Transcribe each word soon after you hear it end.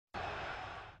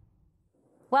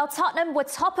Well, Tottenham were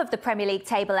top of the Premier League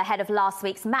table ahead of last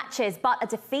week's matches, but a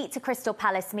defeat to Crystal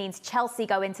Palace means Chelsea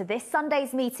go into this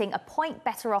Sunday's meeting a point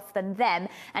better off than them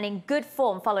and in good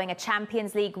form following a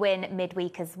Champions League win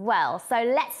midweek as well. So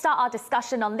let's start our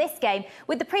discussion on this game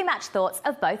with the pre-match thoughts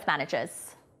of both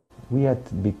managers. We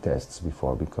had big tests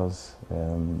before because,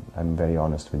 I'm very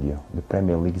honest with you, the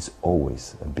Premier League is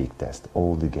always a big test.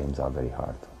 All the games are very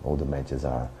hard. All the matches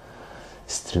are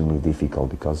extremely difficult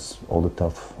because all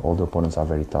the opponents are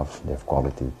very tough. They have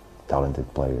quality,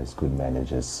 talented players, good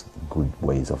managers, good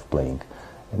ways of playing.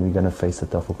 And we're going to face a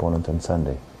tough opponent on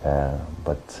Sunday.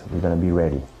 But we're going to be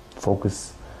ready.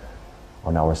 Focus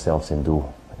on ourselves and do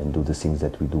the things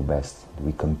that we do best.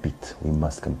 We compete. We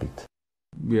must compete.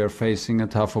 We are facing a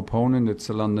tough opponent. It's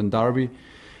a London derby,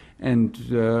 and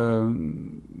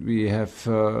we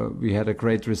had a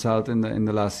great result in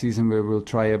the last season. We will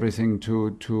try everything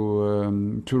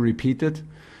to repeat it.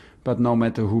 But no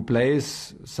matter who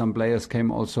plays, some players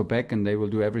came also back, and they will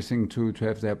do everything to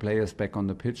have their players back on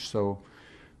the pitch. So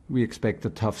we expect a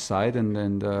tough side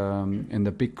and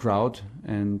a big crowd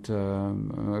and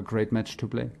a great match to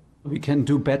play. We can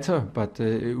do better, but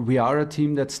we are a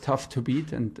team that's tough to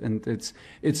beat, and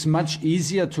it's much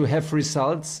easier to have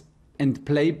results and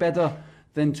play better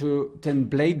than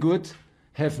play good,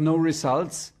 have no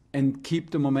results, and keep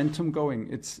the momentum going.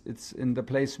 It's in the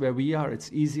place where we are.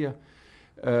 It's easier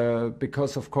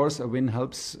because, of course, a win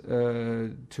helps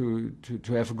to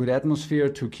have a good atmosphere,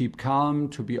 to keep calm,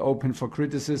 to be open for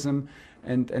criticism,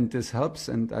 and this helps.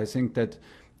 And I think that.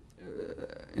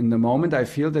 In the moment, I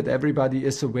feel that everybody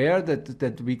is aware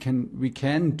that we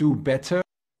can do better.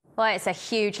 Well, it's a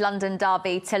huge London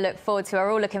derby to look forward to.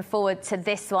 We're all looking forward to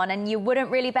this one. And you wouldn't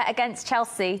really bet against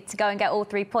Chelsea to go and get all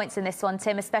 3 points in this one,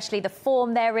 Tim, especially the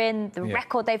form they're in, the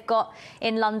record they've got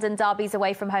in London derbies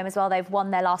away from home as well. They've won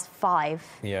their last 5.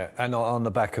 Yeah, and on the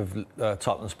back of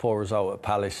Tottenham's poor result at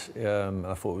Palace,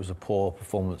 I thought it was a poor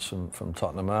performance from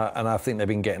Tottenham. And I think they've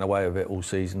been getting away with it all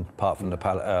season, apart from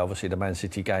obviously the Man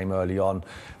City game early on,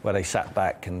 where they sat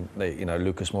back and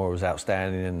Lucas Moura was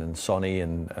outstanding and Sonny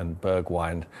and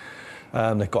Bergwijn.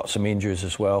 They've got some injuries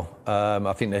as well.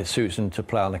 I think it suits them to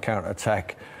play on the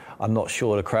counter-attack. I'm not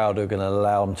sure the crowd are going to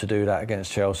allow them to do that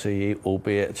against Chelsea,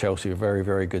 albeit Chelsea are a very,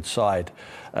 very good side.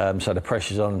 So the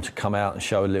pressure's on them to come out and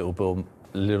show a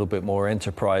little bit more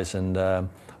enterprise. And I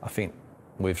think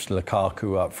with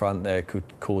Lukaku up front there could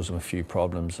cause them a few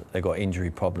problems. They've got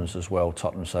injury problems as well,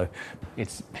 Tottenham. So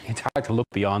it's hard to look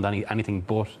beyond anything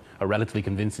but a relatively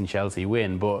convincing Chelsea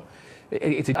win. But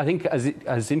I think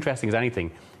as interesting as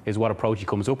anything is what approach he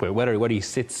comes up with, whether he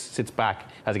sits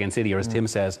back as against City, or as Tim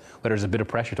says, whether there's a bit of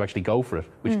pressure to actually go for it,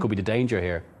 which could be the danger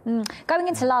here. Going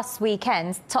into last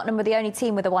weekend, Tottenham were the only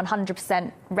team with a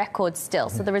 100% record still,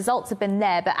 so the results have been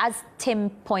there, but as Tim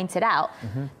pointed out,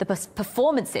 the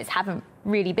performances haven't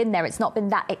really been there. It's not been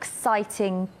that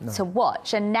exciting to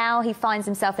watch, and now he finds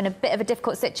himself in a bit of a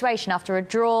difficult situation after a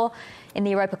draw in the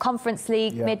Europa Conference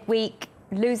League midweek,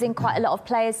 losing quite a lot of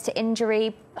players to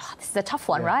injury. This is a tough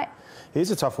one, right? It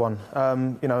is a tough one.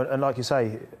 And like you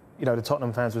say, the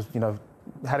Tottenham fans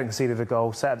hadn't conceded a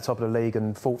goal, sat at the top of the league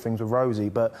and thought things were rosy.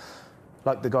 But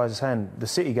like the guys are saying, the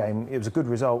City game, it was a good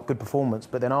result, good performance.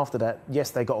 But then after that,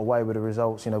 yes, they got away with the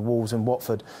results, Wolves and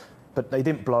Watford, but they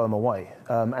didn't blow them away.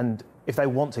 And if they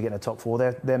want to get in the top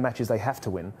 4, they're matches they have to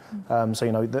win. So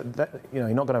you're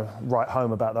not going to write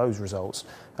home about those results.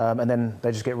 And then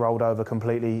they just get rolled over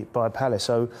completely by Palace.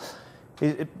 So.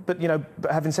 But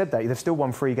having said that, they've still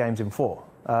won 3 games in 4.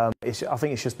 I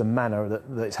think it's just the manner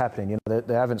that it's happening.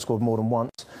 They haven't scored more than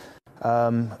once.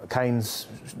 Kane's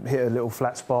hit a little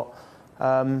flat spot.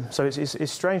 So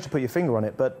it's strange to put your finger on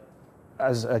it. But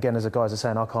as the guys are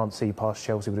saying, I can't see past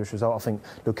Chelsea with this result. I think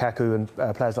Lukaku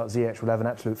and players like Ziyech will have an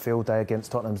absolute field day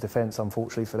against Tottenham's defence,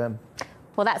 unfortunately for them.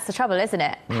 Well, that's the trouble, isn't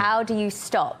it? How do you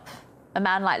stop a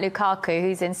man like Lukaku,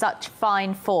 who's in such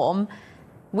fine form,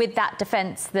 with that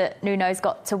defence that Nuno's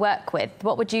got to work with?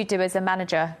 What would you do as a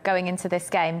manager going into this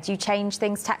game? Do you change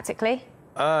things tactically?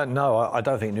 No, I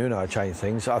don't think Nuno changed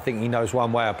things. I think he knows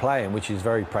one way of playing, which is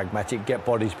very pragmatic, get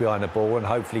bodies behind the ball and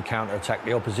hopefully counter-attack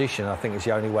the opposition. I think it's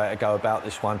the only way to go about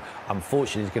this one.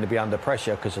 Unfortunately, he's going to be under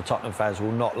pressure because the Tottenham fans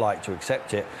will not like to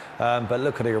accept it. But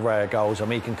look at the array of goals. I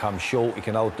mean, he can come short, he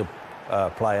can hold the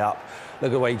play up. Look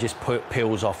at the way he just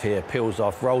peels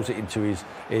off, rolls it into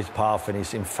his path and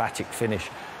his emphatic finish.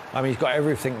 I mean, he's got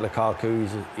everything,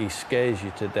 Lukaku. He scares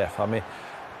you to death. I mean,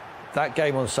 that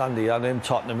game on Sunday, and then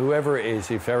Tottenham, whoever it is,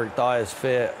 if Eric Dyer's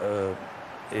fit,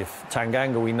 if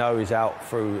Tanganga we know is out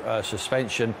through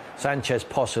suspension, Sanchez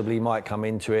possibly might come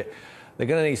into it. They're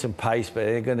going to need some pace, but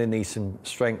they're going to need some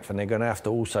strength, and they're going to have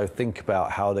to also think about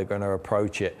how they're going to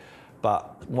approach it.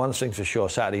 But one thing's for sure,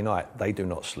 Saturday night, they do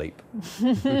not sleep.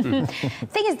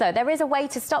 Thing is, though, there is a way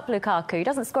to stop Lukaku. He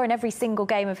doesn't score in every single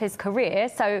game of his career,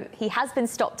 so he has been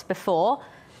stopped before.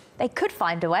 They could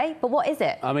find a way, but what is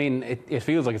it? I mean, it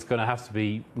feels like it's going to have to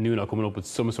be Nuno coming up with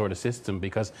some sort of system,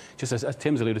 because just as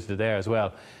Tim's alluded to there as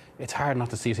well, it's hard not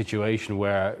to see a situation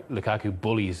where Lukaku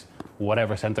bullies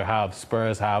whatever centre-half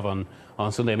Spurs have on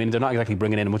Sunday. I mean, they're not exactly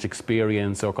bringing in much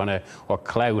experience or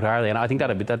clout, are they? And I think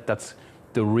that's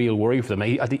the real worry for them.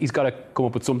 I think he's got to come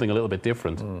up with something a little bit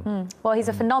different. Well, he's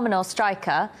a phenomenal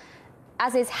striker,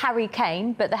 as is Harry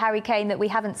Kane, but the Harry Kane that we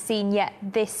haven't seen yet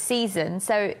this season.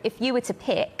 So if you were to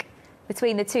pick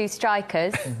between the two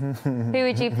strikers, who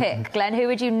would you pick, Glenn? Who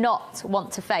would you not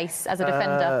want to face as a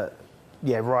defender?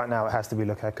 Yeah, right now it has to be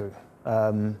Lukaku.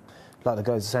 Like the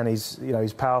guys are saying,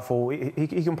 he's powerful. He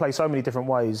can play so many different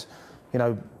ways.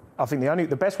 I think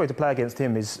the best way to play against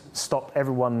him is stop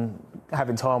everyone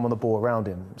having time on the ball around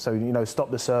him. So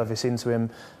stop the service into him,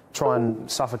 try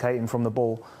and suffocate him from the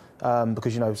ball.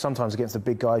 Because sometimes against the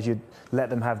big guys you'd let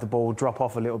them have the ball, drop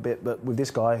off a little bit. But with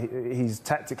this guy, he's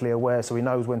tactically aware, so he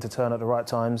knows when to turn at the right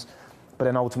times. But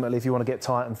then ultimately, if you want to get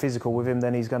tight and physical with him,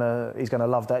 then he's gonna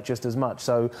love that just as much.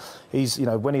 So he's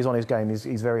when he's on his game,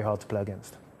 he's very hard to play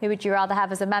against. Who would you rather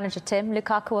have as a manager, Tim?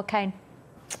 Lukaku or Kane?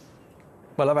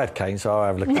 Well, I've had Kane, so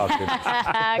I'll have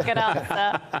Lukaku. Good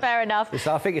answer. Fair enough.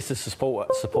 So I think it's the support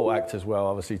act as well.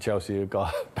 Obviously, Chelsea have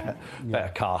got a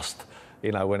better cast,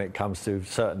 when it comes to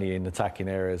certainly in attacking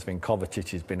areas. I think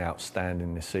Kovacic has been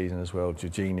outstanding this season as well.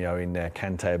 Jorginho in there.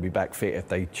 Kante will be back fit if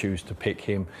they choose to pick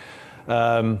him.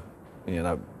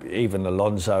 Even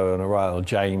Alonso and Oriol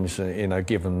James,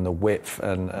 given the width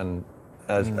and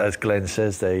as Glenn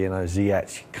says there,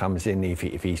 Ziyech comes in if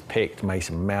he's picked,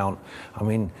 Mason Mount. I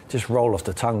mean, just roll off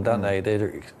the tongue, don't they?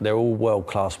 They're all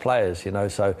world-class players,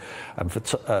 So, and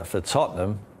for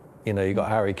Tottenham, you've got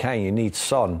Harry Kane. You need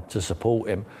Son to support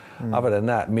him. Other than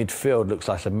that, midfield looks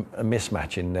like a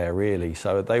mismatch in there, really.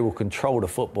 So they will control the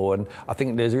football, and I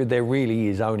think there really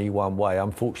is only one way,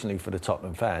 unfortunately for the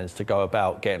Tottenham fans, to go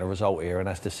about getting a result here, and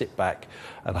that's to sit back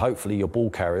and hopefully your ball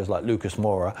carriers like Lucas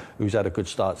Moura, who's had a good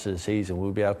start to the season,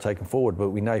 will be able to take him forward. But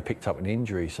we know he picked up an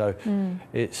injury, so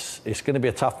it's going to be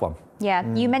a tough one. Yeah,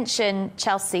 you mentioned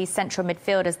Chelsea's central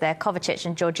midfielders there. Kovacic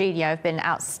and Jorginho have been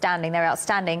outstanding. They're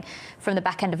outstanding from the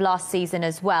back end of last season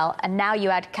as well. And now you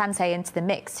add Kante into the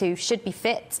mix, who should be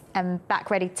fit and back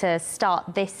ready to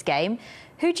start this game.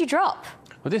 Who'd you drop?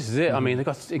 Well, this is it. I mean, they've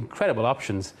got incredible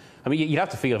options. I mean, you'd have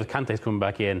to feel if Kante's coming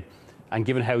back in, and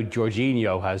given how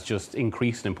Jorginho has just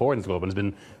increased in importance globally and has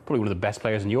been probably one of the best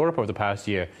players in Europe over the past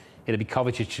year, it'd be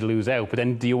Kovacic to lose out. But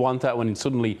then do you want that when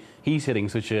suddenly he's hitting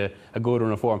such a good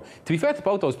run of form? To be fair to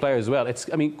both those players as well, it's,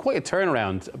 quite a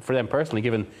turnaround for them personally,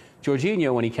 given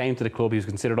Jorginho, when he came to the club, he was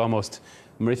considered almost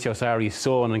Maurizio Sarri's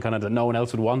son and kind of that no one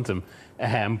else would want him.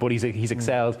 But he's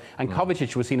excelled. And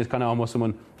Kovacic was seen as kind of almost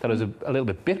someone that was a little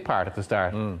bit bit part at the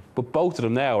start. But both of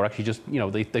them now are actually just,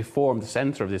 they form the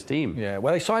centre of this team. Yeah,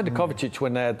 well, they signed Kovacic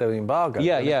when they had the embargo.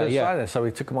 Yeah. So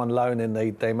we took him on loan and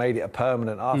they made it a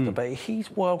permanent after. But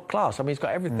he's world class. I mean, he's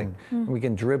got everything. We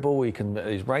can dribble,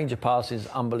 his range of passes is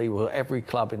unbelievable. Every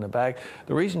club in the bag.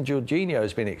 The reason Jorginho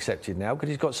has been accepted now, because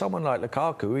he's got someone like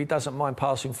Lukaku who he doesn't mind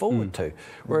passing forward to.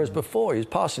 Whereas before, he was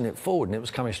passing it forward and it was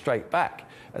coming straight back.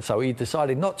 And so he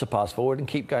decided not to pass forward and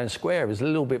keep going square. It was a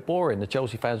little bit boring. The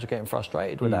Chelsea fans were getting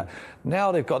frustrated with that.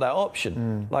 Now they've got that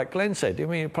option. Like Glenn said,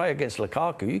 you play against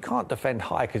Lukaku, you can't defend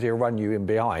high because he'll run you in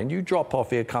behind. You drop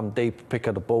off, he'll come deep, pick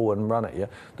up the ball and run at you.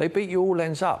 They beat you all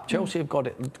ends up. Chelsea have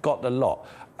got the lot,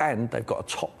 and they've got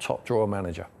a top drawer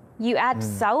manager. You add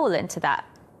Saul into that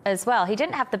as well. He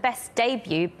didn't have the best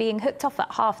debut. Being hooked off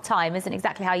at half-time isn't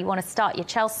exactly how you want to start your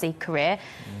Chelsea career.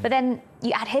 But then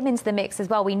you add him into the mix as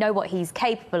well. We know what he's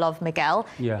capable of, Miguel.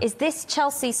 Yeah. Is this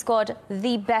Chelsea squad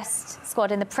the best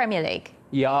squad in the Premier League?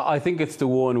 Yeah, I think it's the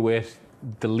one with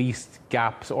the least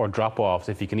gaps or drop-offs,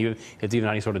 if it's even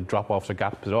any sort of drop-offs or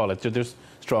gaps at all. They're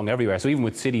strong everywhere. So even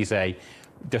with City, say,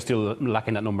 they're still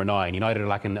lacking at number 9. United are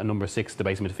lacking at number 6, the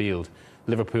base midfield.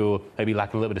 Liverpool maybe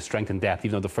lacking a little bit of strength and depth,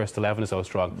 even though the first 11 is so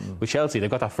strong. With Chelsea, they've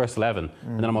got that first 11,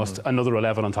 and then almost another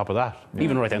 11 on top of that,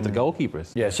 even right down to the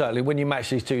goalkeepers. Yeah, certainly. When you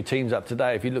match these two teams up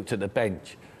today, if you looked at the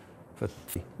bench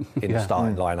in the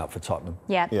starting lineup for Tottenham.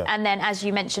 Yeah, and then as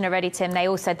you mentioned already, Tim, they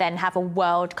also then have a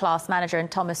world-class manager in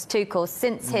Thomas Tuchel.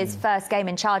 Since his first game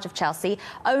in charge of Chelsea,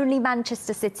 only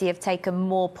Manchester City have taken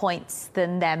more points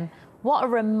than them. What a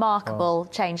remarkable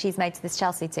change he's made to this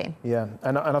Chelsea team. Yeah,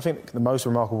 and I think the most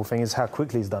remarkable thing is how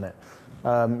quickly he's done it.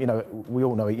 We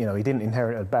all know, he didn't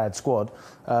inherit a bad squad,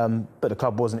 but the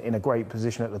club wasn't in a great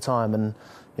position at the time. And,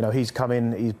 he's come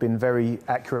in, he's been very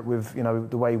accurate with,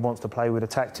 the way he wants to play with the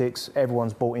tactics.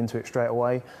 Everyone's bought into it straight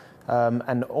away.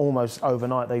 And almost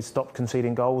overnight they stopped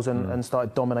conceding goals and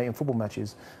started dominating football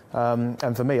matches.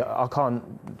 And for me, I can't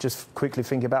just quickly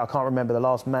think about, I can't remember the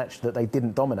last match that they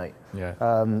didn't dominate.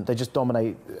 They just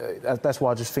dominate. That's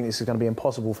why I just think this is going to be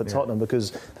impossible for Tottenham,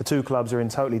 because the two clubs are in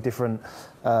totally different,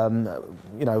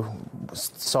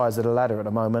 sides of the ladder at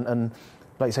the moment. And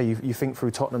like you say, you think through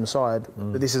Tottenham's side,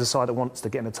 that this is a side that wants to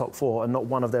get in the top four, and not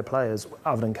one of their players,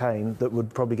 other than Kane, that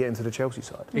would probably get into the Chelsea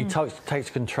side. He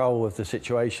takes control of the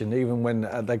situation. Even when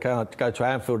they go to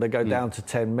Anfield, they go down to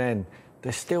 10 men.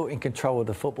 They're still in control of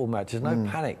the football match. There's no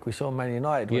panic. We saw Man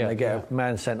United when they get a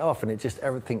man sent off, and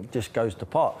everything just goes to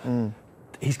pot.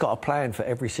 He's got a plan for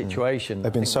every situation.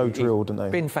 They've been so drilled, haven't they?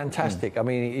 Been fantastic. I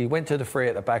mean, he went to the three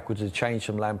at the backwards and changed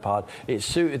from Lampard. It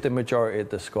suited the majority of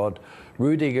the squad.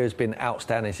 Rudiger has been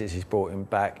outstanding since he's brought him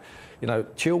back.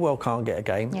 Chilwell can't get a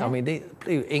game. I mean,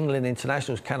 England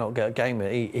internationals cannot get a game.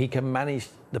 He can manage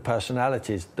the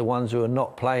personalities, the ones who are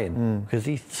not playing, because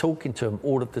he's talking to them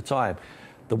all of the time.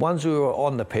 The ones who are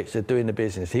on the pitch, they're doing the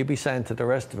business. He'll be saying to the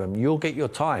rest of them, you'll get your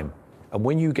time. And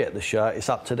when you get the shirt, it's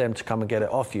up to them to come and get it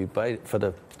off you. But for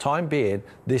the time being,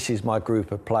 this is my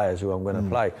group of players who I'm going to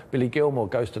play. Billy Gilmour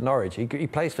goes to Norwich. He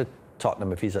plays for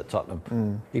Tottenham if he's at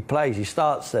Tottenham. He plays. He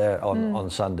starts there on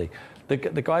Sunday. The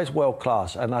guy's world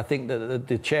class, and I think that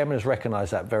the chairman has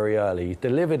recognised that very early. He's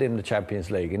delivered in the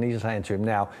Champions League, and he's saying to him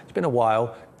now, it's been a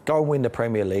while, go and win the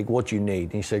Premier League. What do you need?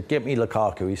 And he said, get me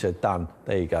Lukaku. He said, done.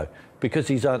 There you go. Because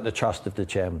he's earned the trust of the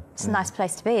chairman. It's a nice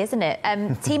place to be, isn't it?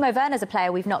 Timo Werner's a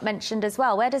player we've not mentioned as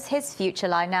well. Where does his future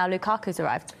lie now Lukaku's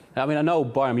arrived? I mean, I know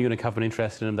Bayern Munich have been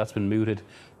interested in him. That's been mooted.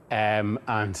 And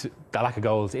the lack of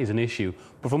goals is an issue.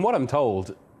 But from what I'm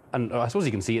told, and I suppose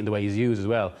you can see it in the way he's used as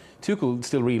well, Tuchel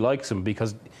still really likes him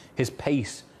because his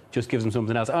pace just gives him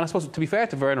something else. And I suppose, to be fair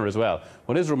to Werner as well,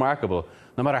 what is remarkable,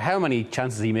 no matter how many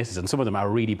chances he misses, and some of them are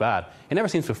really bad, it never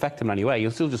seems to affect him in any way. He'll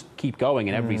still just keep going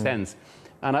in every sense.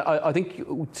 And I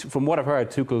think, from what I've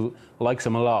heard, Tuchel likes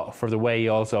him a lot for the way he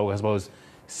also, I suppose,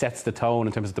 sets the tone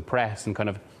in terms of the press and kind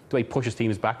of the way he pushes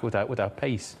teams back with that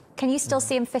pace. Can you still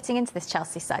see him fitting into this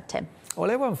Chelsea side, Tim?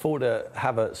 Well, everyone thought that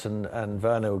Havertz and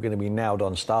Werner were going to be nailed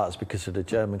on starts because of the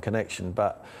German connection,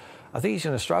 but I think he's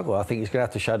going to struggle. I think he's going to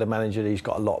have to show the manager that he's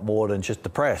got a lot more than just the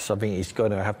press. I think he's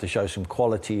going to have to show some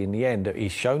quality in the end.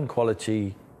 He's shown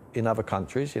quality in other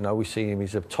countries. We've seen him,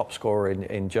 he's a top scorer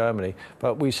in Germany,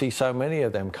 but we see so many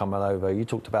of them coming over. You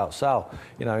talked about Sal,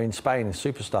 in Spain, a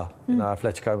superstar,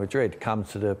 Atletico Madrid,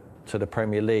 comes to the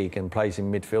Premier League and plays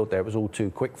in midfield there. It was all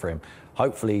too quick for him.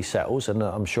 Hopefully he settles, and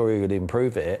I'm sure he would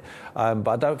improve it, but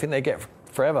I don't think they get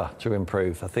forever to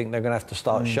improve. I think they're going to have to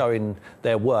start showing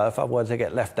their worth, otherwise they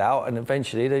get left out and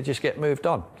eventually they just get moved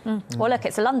on. Well, look,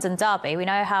 it's a London derby. We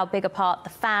know how big a part the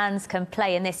fans can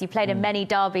play in this. You played in many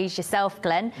derbies yourself,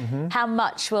 Glenn. How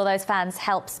much will those fans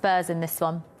help Spurs in this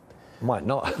one? Might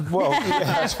not. Well,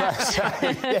 that's right.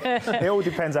 It all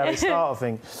depends how they start, I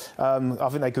think. I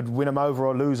think they could win them over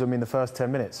or lose them in the first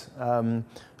 10 minutes.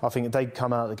 I think if they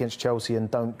come out against Chelsea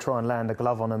and don't try and land a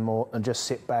glove on them and just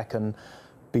sit back and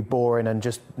be boring and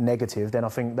just negative, then I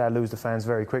think they'll lose the fans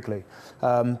very quickly.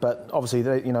 But obviously,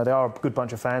 they are a good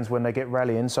bunch of fans when they get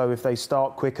rallying. So if they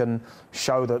start quick and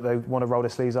show that they want to roll their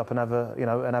sleeves up and have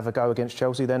a go against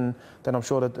Chelsea, then I'm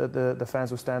sure that the fans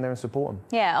will stand there and support them.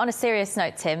 Yeah. On a serious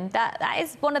note, Tim, that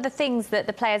is one of the things that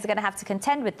the players are going to have to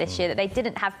contend with this year that they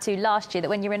didn't have to last year. That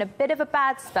when you're in a bit of a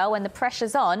bad spell, when the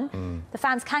pressure's on, the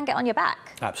fans can get on your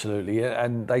back. Absolutely, yeah.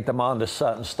 And they demand a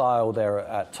certain style there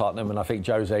at Tottenham, and I think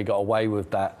Jose got away with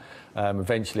that.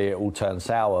 Eventually it all turned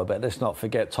sour, but let's not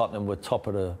forget Tottenham were top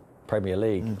of the Premier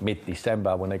League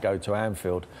mid-December when they go to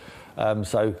Anfield.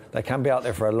 So they can be out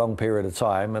there for a long period of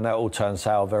time, and that all turned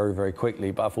sour very, very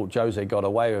quickly. But I thought Jose got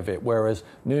away with it, whereas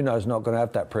Nuno's not going to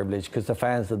have that privilege because the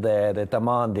fans are there, they're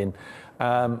demanding.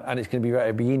 And it's going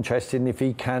to be interesting if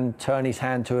he can turn his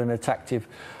hand to an attractive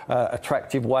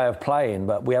way of playing.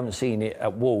 But we haven't seen it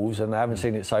at Wolves, and I haven't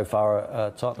seen it so far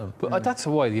at Tottenham. But that's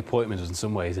why the appointment was in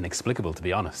some ways inexplicable, to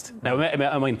be honest. Now,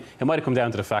 I mean, it might have come down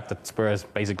to the fact that Spurs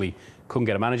basically couldn't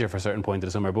get a manager for a certain point of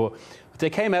the summer, but they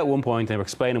came out at one point and they were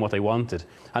explaining what they wanted.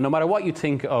 And no matter what you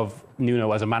think of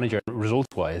Nuno as a manager,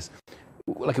 results-wise,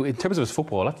 like in terms of his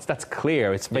football, that's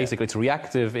clear. It's basically it's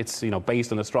reactive. It's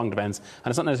based on a strong defence,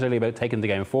 and it's not necessarily about taking the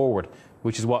game forward,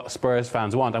 which is what Spurs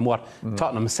fans want and what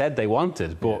Tottenham said they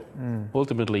wanted, but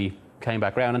ultimately came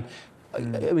back round.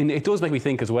 And I mean, it does make me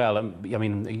think as well. I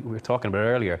mean, we were talking about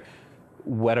earlier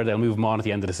whether they'll move him on at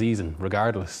the end of the season,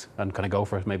 regardless, and kind of go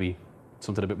for maybe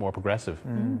something a bit more progressive.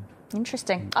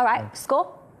 Interesting. All right,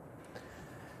 score?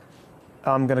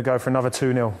 I'm going to go for another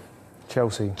 2-0.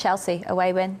 Chelsea. Chelsea,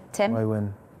 away win. Tim? Away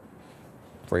win.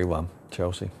 3-1,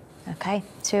 Chelsea. Okay,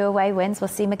 2 away wins. We'll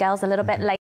see Miguel's a little bit later.